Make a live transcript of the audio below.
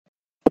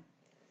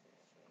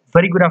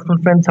Very good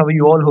afternoon, friends. How are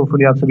you all?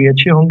 Hopefully आप सभी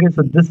अच्छे होंगे.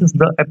 So this is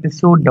the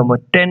episode number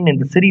 10 in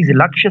the series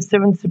Lakshya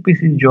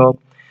 7CPC Job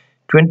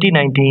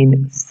 2019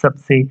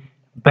 सबसे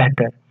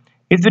बेहतर.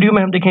 इस वीडियो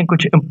में हम देखें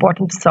कुछ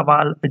इंपॉर्टेंट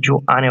सवाल जो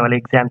आने वाले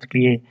एग्जाम्स के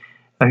लिए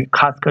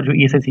खासकर जो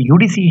ESIC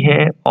UDC है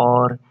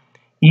और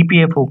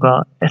EPFO का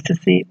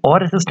SSA और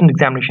असिस्टेंट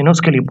एग्जामिनेशन है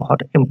उसके लिए बहुत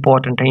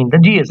इंपॉर्टेंट है इन द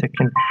GA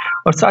सेक्शन.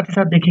 और साथ ही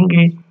साथ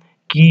देखेंगे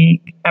कि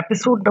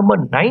एपिसोड नंबर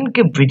 9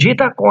 के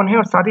विजेता कौन है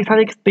और साथ ही साथ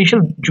एक स्पेशल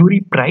जूरी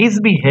प्राइज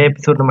भी है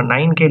एपिसोड नंबर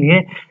 9 के लिए,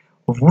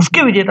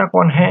 उसके विजेता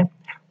कौन है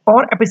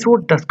और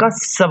एपिसोड 10 का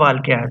सवाल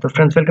क्या है. तो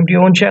friends, welcome to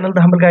your own channel the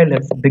humble guy.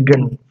 Let's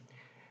begin.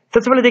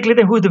 सबसे पहले देख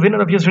लेते हैं who is the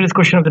winner of yesterday's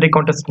question of the day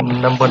contest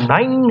number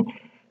 9.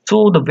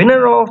 So the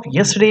winner of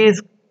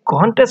yesterday's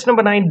contest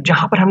number 9,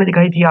 जहां पर हमने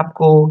दिखाई थी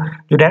आपको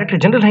जो डायरेक्टर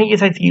जनरल हैं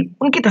ESIC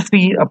उनकी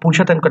तस्वीर, अब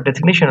पूछा था उनका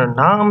डेजिग्नेशन और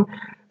नाम.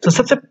 तो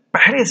सबसे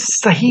पहले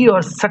सही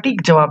और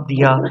सटीक जवाब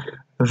दिया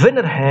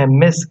विनर है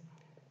मिस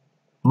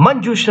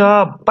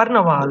मंजूषा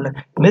बर्नवाल.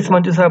 मिस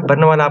मंजूषा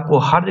बर्नवाल, आपको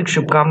हार्दिक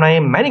शुभकामनाएं.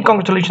 मैनी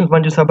कॉन्ग्रेचुलेशन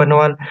मंजूषा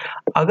बर्नवाल.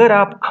 अगर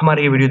आप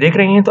हमारे ये वीडियो देख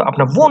रहे हैं तो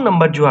अपना वो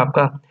नंबर जो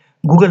आपका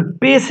गूगल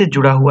पे से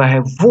जुड़ा हुआ है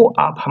वो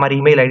आप हमारी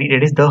email ID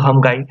that is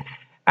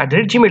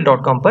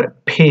thehumguy@gmail.com पर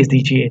भेज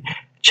दीजिए.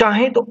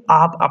 चाहें तो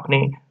आप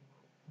अपने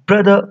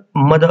ब्रदर,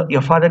 मदर या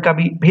फादर का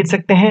भी भेज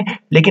सकते हैं,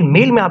 लेकिन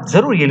मेल में आप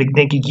जरूर ये लिख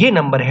दें कि ये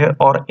नंबर है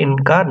और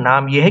इनका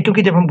नाम ये है,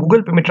 क्योंकि जब हम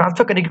गूगल पे में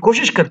ट्रांसफर करने की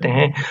कोशिश करते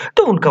हैं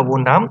तो उनका वो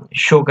नाम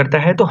शो करता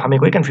है, तो हमें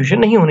कोई कंफ्यूजन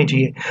नहीं होनी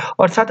चाहिए.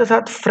 और साथ ही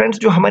साथ फ्रेंड्स,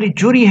 जो हमारी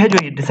जूरी है जो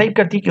ये डिसाइड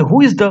करती है कि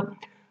who is the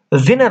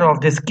winner of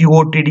this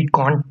QOTD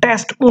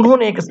contest,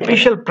 उन्होंने एक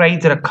स्पेशल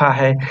प्राइज रखा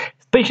है,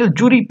 स्पेशल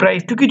जूरी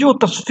प्राइज, क्योंकि जो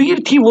तस्वीर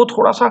थी वो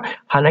थोड़ा सा,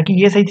 हालांकि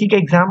ये सही थी कि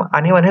एग्जाम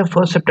आने वाला है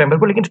 1 सितंबर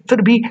को, लेकिन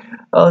फिर भी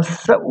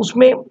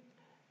उसमें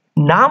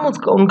नाम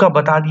उनका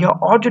बता दिया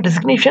और जो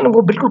डेजिग्नेशन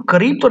वो बिल्कुल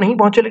करीब तो नहीं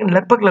पहुंचे लेकिन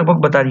लगभग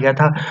बता दिया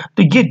था.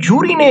 तो ये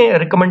जूरी ने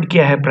रिकमेंड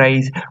किया है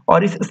प्राइज,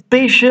 और इस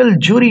special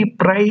jury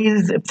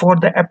prize for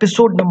the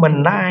episode number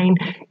 9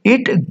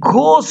 it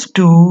goes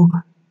to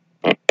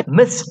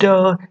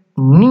mister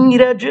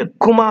Neeraj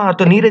Kumar.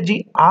 तो नीरज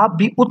जी, आप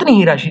भी उतनी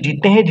ही राशि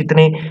जीतते हैं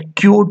जितने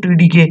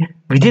QOTD के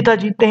विजेता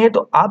जीतते हैं.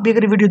 तो आप भी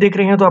अगर वीडियो देख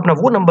रहे हैं तो अपना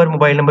वो नंबर,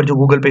 मोबाइल नंबर जो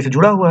गूगल पे से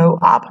जुड़ा हुआ है,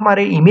 आप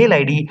हमारे ईमेल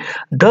आईडी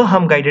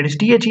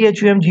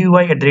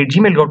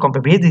thehumguy@gmail.com पे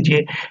भेज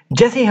दीजिए.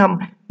 जैसे ही हम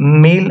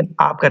मेल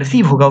आपका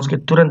रिसीव होगा उसके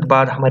तुरंत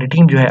बाद हमारी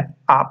टीम जो है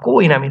आपको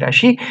वो इनामी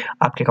राशि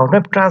आपके अकाउंट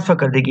में ट्रांसफर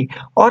कर देगी.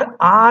 और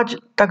आज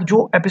तक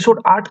जो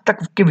एपिसोड 8 तक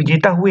के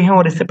विजेता हुए हैं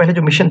और इससे पहले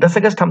जो मिशन 10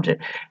 अगस्त हम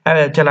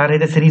चला रहे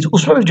थे सीरीज,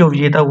 उसमें भी जो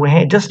विजेता हुए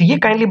हैं, जस्ट ये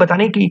काइंडली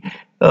बताने की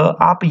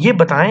आप ये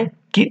बताएं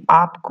कि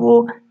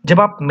आपको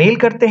जब आप मेल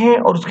करते हैं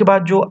और उसके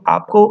बाद जो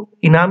आपको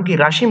इनाम की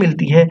राशि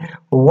मिलती है,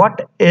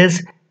 व्हाट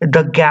इज द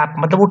गैप,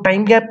 मतलब वो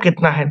टाइम गैप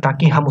कितना है,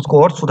 ताकि हम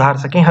उसको और सुधार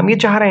सकें. हम ये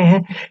चाह रहे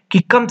हैं कि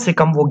कम से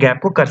कम वो गैप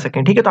को कर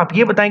सकें. ठीक है, तो आप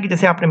ये बताएं कि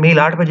जैसे आपने मेल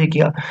 8 बजे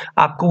किया,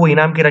 आपको वो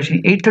इनाम की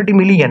राशि 8:30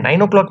 मिली या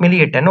 9 o'clock मिली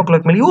या 10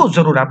 o'clock मिली, वो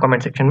जरूर आप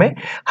कमेंट सेक्शन में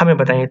हमें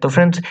बताइए. तो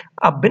फ्रेंड्स,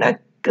 अब बिना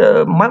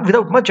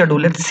without much ado,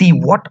 let's see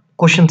what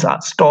questions are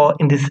stored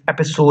in this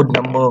episode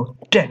number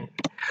 10.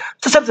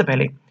 So सबसे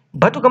पहले,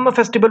 Batukama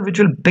festival which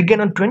will begin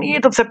on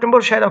 28th of September,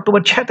 शायद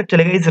अक्टूबर 6 तक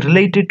चलेगा, is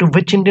related to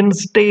which Indian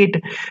state?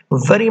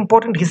 Very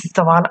important, ये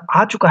सवाल आ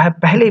चुका है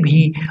पहले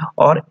भी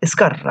और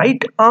इसका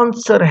राइट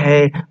आंसर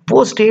है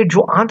वो स्टेट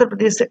जो आंध्र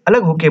प्रदेश से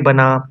अलग होके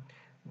बना,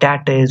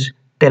 that is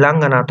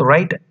तेलंगाना. तो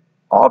right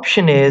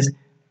option is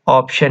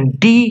option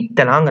D,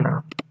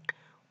 Telangana.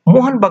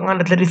 Mohan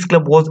Bagan Athletics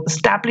Club was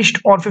established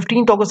on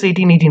 15th August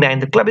 1889.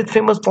 The club is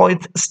famous for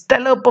its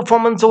stellar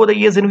performance over the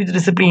years in which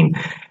discipline.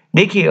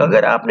 देखिए,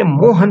 अगर आपने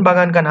मोहन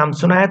बागान का नाम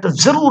सुना है तो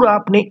जरूर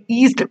आपने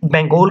ईस्ट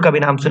बंगाल का भी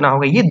नाम सुना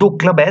होगा. ये दो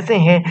क्लब ऐसे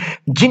हैं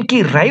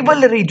जिनकी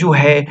राइवलरी जो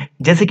है,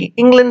 जैसे कि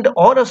इंग्लैंड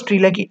और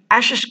ऑस्ट्रेलिया की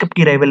एशेस कप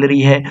की राइवलरी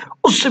है,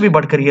 उससे भी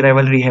बढ़कर ये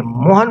राइवलरी है,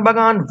 मोहन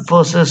बागान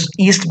वर्सेस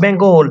ईस्ट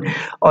बंगाल.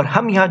 और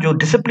हम यहाँ जो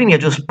डिसिप्लिन या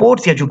जो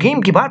स्पोर्ट्स या जो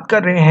गेम की बात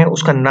कर रहे हैं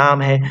उसका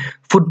नाम है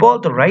फुटबॉल.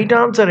 तो right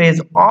answer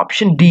is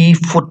option D,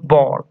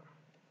 football.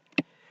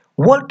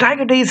 World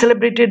Tiger Day is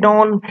celebrated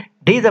on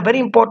days are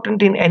very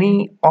important in any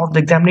of the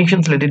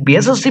examinations. Let it be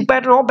SSC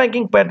pattern or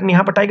banking pattern.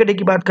 यहाँ पर टाइगर डे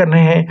की बात कर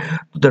रहे हैं.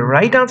 The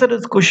right answer to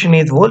this question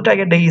is World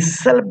Tiger Day is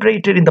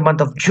celebrated in the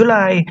month of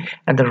July,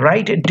 and the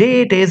right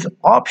date is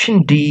option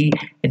D,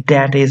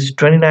 that is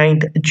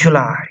 29th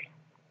July.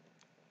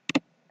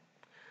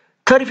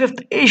 35th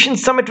Asian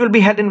Summit will be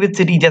held in which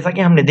city? जैसा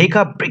कि हमने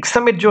देखा, BRICS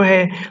summit जो है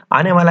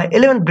आने वाला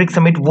 11th BRICS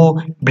summit वो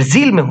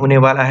Brazil में होने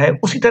वाला है.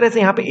 उसी तरह से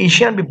यहाँ पे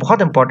एशियन भी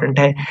बहुत इंपॉर्टेंट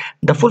है.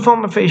 The full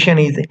form of Asian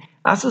is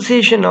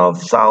association of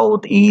south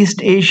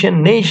east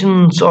Asian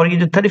Nations. और ये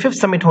जो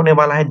 35th समिट होने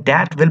वाला है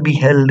that will be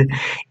held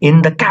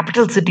in the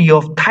capital city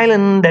of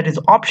Thailand, that is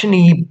option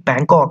E,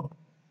 Bangkok.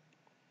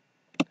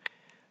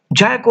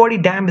 Jayakwadi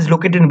Dam is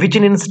located in which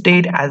Indian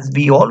state? As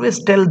we always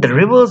tell, the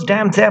rivers,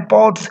 dams,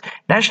 airports,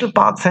 national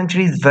park,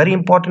 sanctuaries is very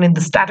important in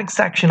the static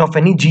section of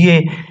any GA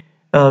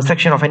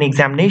section of any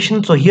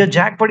examination. So here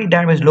Jayakwadi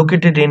Dam is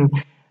located in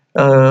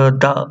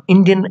the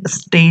Indian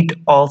state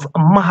of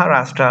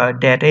Maharashtra.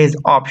 That is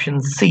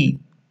option C.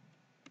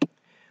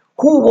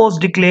 Who was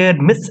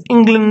declared Miss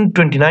England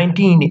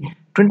 2019?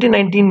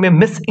 2019 में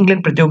miss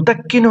England प्रतियोगिता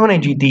किन्होंने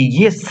जीती?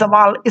 ये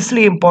सवाल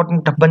इसलिए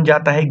important बन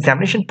जाता है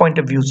examination point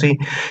of view से,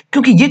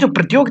 क्योंकि ये जो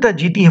प्रतियोगिता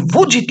जीती है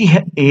वो जीती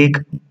है एक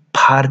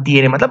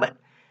भारतीय ने, मतलब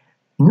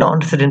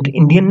नॉन रेसिडेंट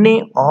इंडियन ने,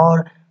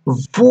 और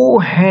वो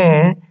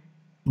है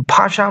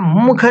भाषा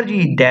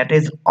Mukherjee. That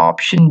is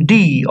option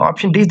D.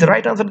 Option D is the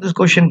right answer to this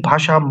question,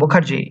 भाषा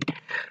Mukherjee.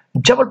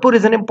 Jabalpur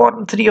is an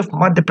important city of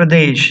Madhya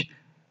Pradesh,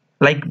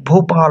 like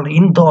Bhopal,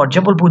 Indore,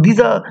 Jabalpur. These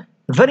are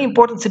very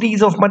important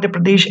cities of Madhya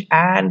Pradesh,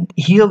 and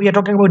here we are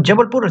talking about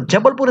Jabalpur.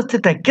 Jabalpur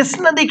स्थित है किस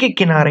नदी के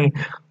किनारे?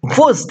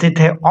 वो स्थित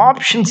है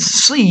ऑप्शन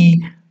सी,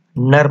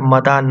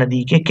 नर्मदा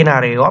नदी के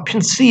किनारे. Option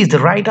C is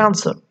the right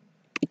answer.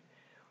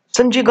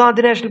 Sanjay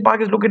Gandhi national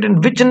park is located in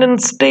which Indian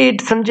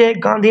state? Sanjay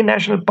Gandhi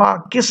national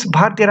park किस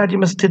भारतीय राज्य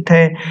में स्थित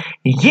है?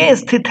 ये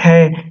स्थित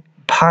है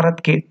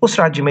भारत के उस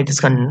राज्य में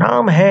जिसका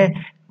नाम है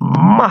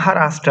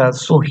Maharashtra.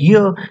 So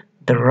here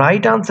the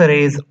right answer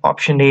is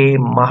option A,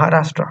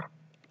 Maharashtra.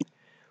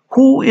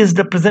 Who is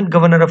the present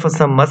governor of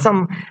Assam? Assam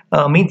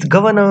means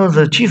governors,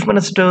 chief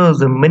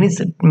ministers,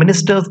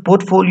 ministers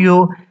portfolio.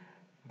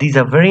 These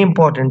are very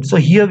important. So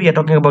here we are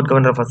talking about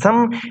governor of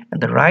Assam,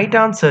 and the right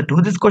answer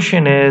to this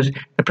question is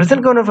the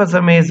present governor of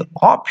Assam is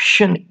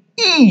option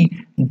E.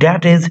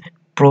 That is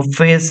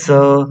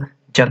Professor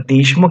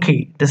Jagdish Mukhi.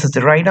 This is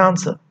the right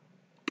answer.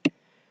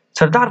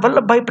 Sardar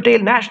Vallabhbhai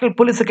Patel National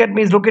Police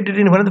Academy is located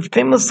in one of the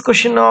famous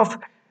question of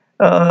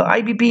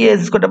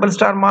IBPS. इसको double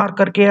star mark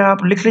करके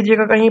आप लिख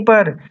लीजिएगा कहीं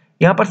पर.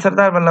 यहाँ पर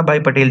सरदार वल्लभ भाई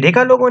पटेल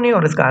देखा लोगों ने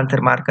और इसका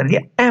आंसर मार्क कर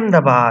दिया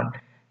अहमदाबाद.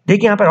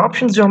 देखिए यहाँ पर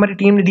ऑप्शंस जो हमारी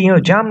टीम ने दिए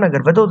हैं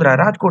जामनगर, वडोदरा,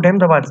 राजकोट,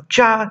 अहमदाबाद,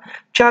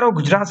 चारों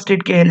गुजरात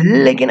स्टेट के हैं,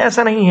 लेकिन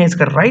ऐसा नहीं है.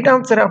 इसका राइट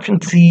आंसर है option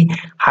C,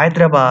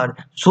 Hyderabad.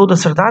 So the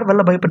Sardar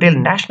Vallabh भाई Patel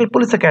national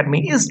police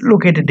academy is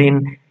located in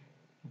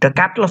the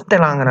capital of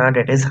Telangana,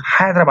 that is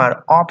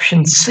Hyderabad.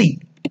 Option C.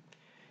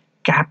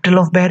 Capital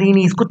of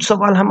बहरीनीज, कुछ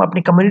सवाल हम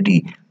अपनी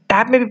कम्युनिटी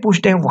टैब में भी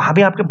पूछते हैं, वहां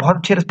भी आपके बहुत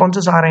अच्छे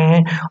रिस्पॉन्सेस आ रहे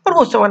हैं, और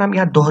वो सवाल हम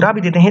यहाँ दोहरा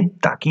भी देते हैं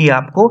ताकि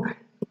आपको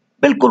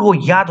बिल्कुल वो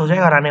याद हो जाए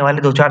और आने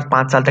वाले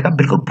 2-4-5 साल तक आप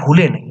बिल्कुल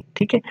भूले नहीं.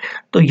 ठीक है,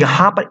 तो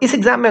यहाँ पर इस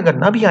एग्जाम में अगर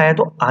ना भी आया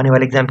तो आने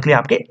वाले एग्जाम के लिए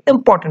आपके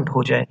इंपॉर्टेंट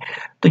हो जाए.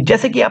 तो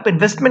जैसे कि आप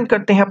इन्वेस्टमेंट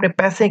करते हैं अपने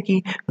पैसे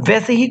की,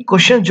 वैसे ही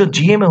क्वेश्चन जो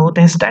जीए में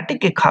होते हैं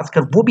स्टैटिक के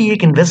खासकर, वो भी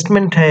एक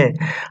इन्वेस्टमेंट है.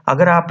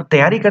 अगर आप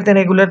तैयारी करते हैं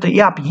रेगुलर, तो ये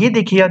आप ये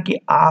देखिएगा कि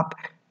आप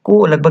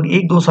को लगभग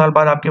 1-2 साल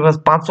बाद आपके पास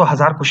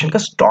 500,000 क्वेश्चन का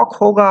स्टॉक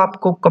होगा.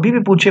 आपको कभी भी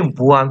पूछे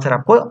वो आंसर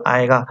आपको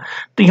आएगा.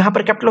 तो यहाँ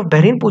पर कैपिटल ऑफ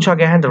बहरीन पूछा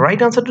गया है. The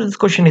right answer to this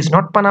question is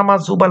not Panama,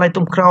 जुबालाई,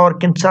 तुमक्रा और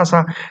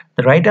Kinshasa.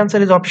 The right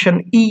answer is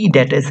option E,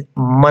 that is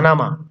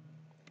Manama.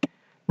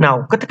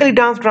 Now Kathakali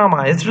dance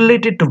drama is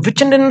related to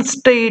which Indian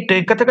state?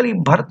 Kathakali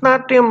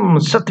Bharatanatyam,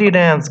 Sattriya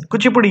dance,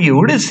 Kuchipudi,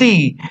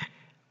 Odissi,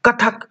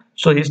 Kathak.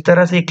 सो इस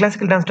तरह से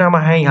classical dance drama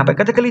है. यहाँ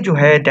पर कथकली जो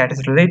है that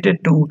is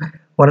related to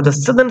one of the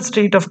southern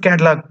state of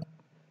Kerala.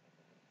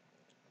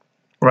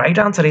 Right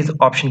answer is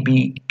option B,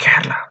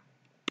 Kerala.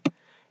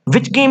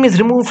 Which game is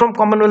removed from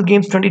Commonwealth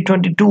Games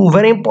 2022?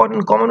 Very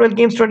important. Commonwealth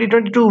Games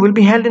 2022 will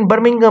be held in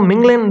Birmingham,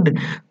 England.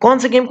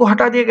 कौन से game को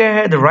हटा दिया गया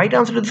है? The right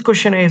answer to this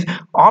question is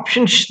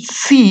option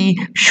C.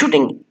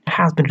 Shooting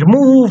has been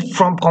removed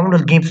from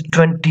Commonwealth Games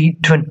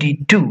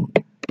 2022.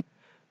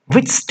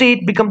 Which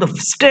state become the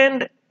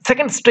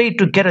second state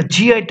to get a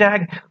GI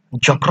tag?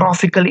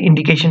 Geographical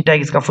indication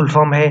tag इसका full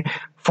form है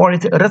for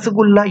its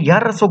rasgulla या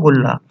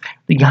रसगुल्ला.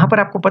 तो यहाँ पर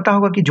आपको पता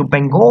होगा कि जो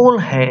बंगाल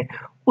है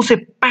उसे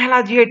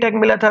पहला जीआई टैग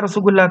मिला था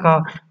रसगुल्ला का,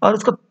 और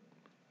उसका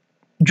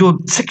जो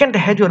सेकंड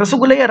है जो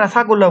रसगुल्ला या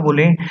रसागुल्ला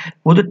बोले,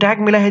 वो जो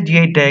टैग मिला है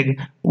जीआई टैग,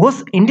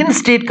 उस इंडियन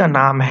स्टेट का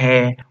नाम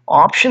है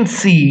option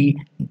C,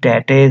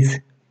 that is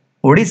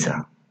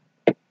Orissa.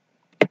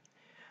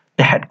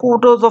 The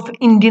headquarters of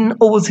Indian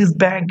Overseas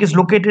Bank is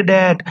located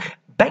at.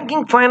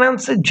 Banking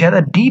finance से ज्यादा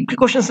डीप के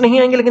क्वेश्चंस नहीं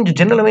आएंगे, लेकिन जो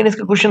जनरल अवेयरनेस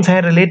के क्वेश्चंस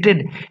हैं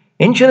रिलेटेड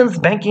इंश्योरेंस,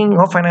 बैंकिंग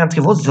और फाइनेंस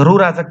के, वो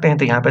जरूर आ सकते हैं.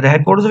 तो यहाँ पे the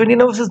headquarters of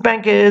Indian overseas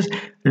bank is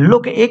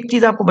लोग. एक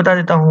चीज आपको बता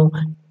देता हूँ,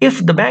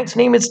 if the banks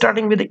name is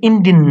starting with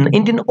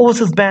Indian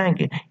overseas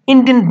bank,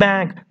 Indian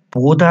bank,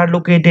 both are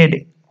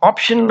located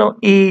option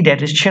A,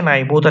 that is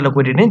Chennai. Both are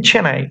located in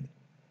Chennai.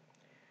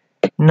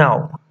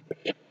 Now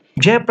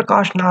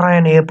Jayaprakash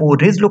Narayan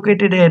Airport is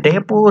located at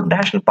Airport,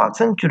 National Park,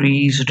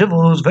 Sanctuaries,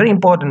 Rivers, very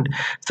important.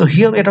 So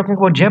here we are talking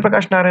about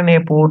Jayaprakash Narayan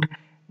Airport.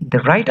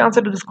 The right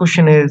answer to this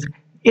question is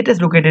it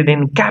is located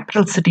in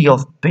capital city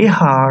of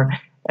Bihar,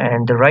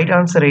 and the right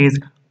answer is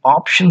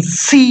option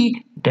C,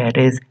 that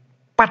is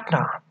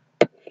Patna.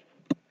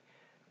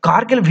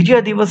 Kargil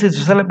विजय दिवस is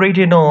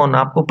celebrated on.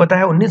 आपको पता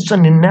है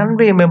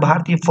 1999 में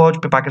भारतीय फौज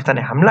पे पाकिस्तान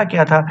ने हमला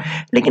किया था,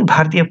 लेकिन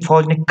भारतीय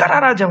फौज ने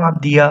करारा जवाब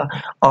दिया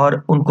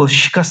और उनको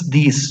शिकस्त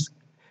दी इस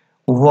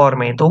वॉर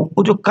में. तो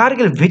वो जो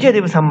कारगिल विजय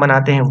दिवस हम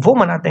मनाते हैं वो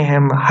मनाते हैं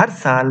हम हर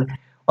साल,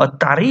 और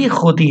तारीख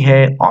होती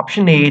है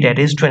option A, that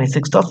is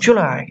 26th of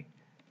July.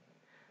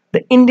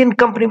 The Indian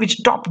company which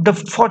topped the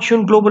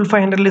Fortune Global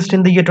 500 list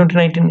in the year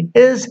 2019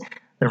 is,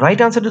 the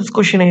right answer to this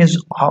question is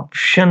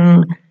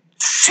option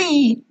C,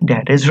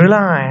 that is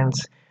Reliance.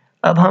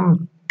 अब हम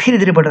धीरे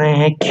धीरे बढ़ रहे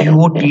हैं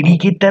क्यूओटीडी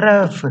की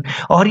तरफ।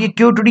 और ये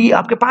क्यूओटीडी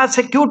आपके पास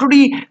है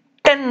क्यूओटीडी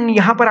 10।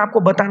 यहां पर आपको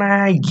बताना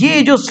है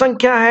ये जो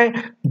संख्या है,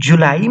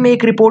 जुलाई में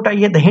एक रिपोर्ट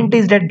आई है। The hint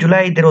is that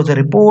July there was a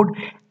report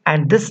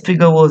and this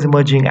figure was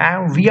emerging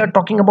and we are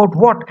talking about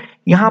what.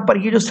 यहां पर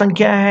ये जो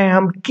संख्या है,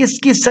 हम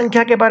किसकी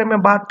संख्या के बारे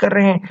में बात कर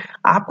रहे हैं,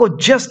 आपको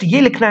जस्ट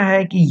ये लिखना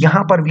है कि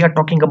यहां पर we are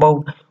talking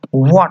about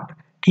what,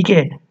 ठीक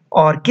है।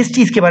 और किस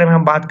चीज के बारे में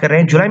हम बात कर रहे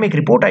हैं, जुलाई में एक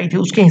रिपोर्ट आई थी,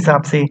 उसके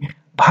हिसाब से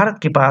भारत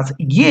के पास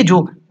ये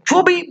जो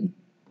भी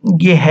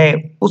ये है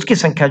उसकी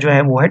संख्या जो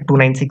है वो है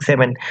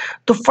 2967।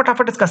 तो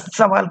फटाफट इसका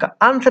सवाल का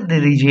आंसर दे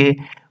दीजिए,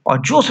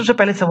 और जो सबसे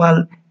पहले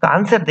सवाल का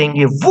आंसर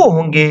देंगे वो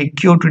होंगे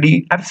क्यूओटीडी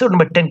एपिसोड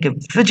नंबर 10 के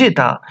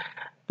विजेता।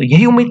 तो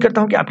यही उम्मीद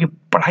करता हूं कि आपकी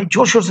पढ़ाई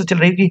जोर शोर से चल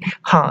रही होगी।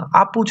 हाँ,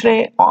 आप पूछ रहे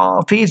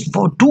हैं फेज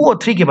 2 और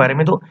 3 के बारे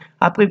में, तो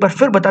आपको एक बार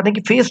फिर बता दें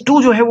कि फेज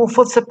 2 जो है वो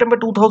 1 सितंबर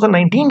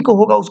 2019 को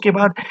होगा। उसके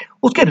बाद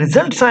उसके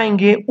रिजल्ट्स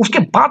आएंगे, उसके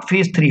बाद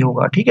फेज 3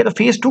 होगा, ठीक है। तो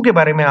फेज 2 के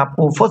बारे में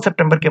आपको 1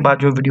 सितंबर के बाद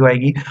जो वीडियो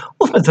आएगी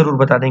उसमें जरूर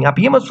बता देंगे। आप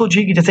ये मत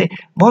सोचिए कि जैसे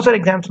बहुत सारे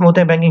एग्जाम्स में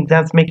होते हैं, बैंकिंग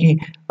एग्जाम्स में, कि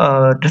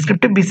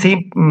डिस्क्रिप्टिव भी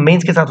सेम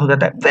मेंस के साथ हो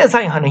जाता है, वैसा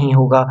यहाँ नहीं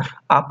होगा।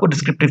 आपको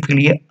डिस्क्रिप्टिव के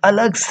लिए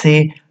अलग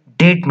से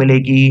डेट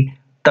मिलेगी,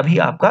 तभी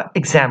आपका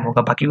एग्जाम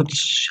होगा। बाकी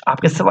कुछ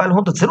आपके सवाल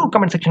हो तो जरूर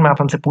कमेंट सेक्शन में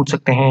आप हमसे पूछ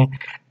सकते हैं।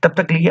 तब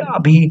तक के लिए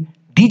अभी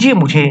दीजिए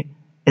मुझे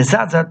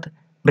इजाजत,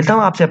 मिलता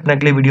हूं आपसे अपने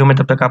अगले वीडियो में।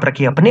 तब तक आप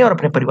रखिए अपने और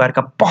अपने परिवार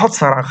का बहुत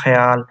सारा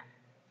ख्याल।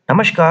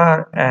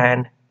 नमस्कार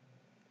एंड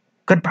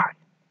गुड बाय।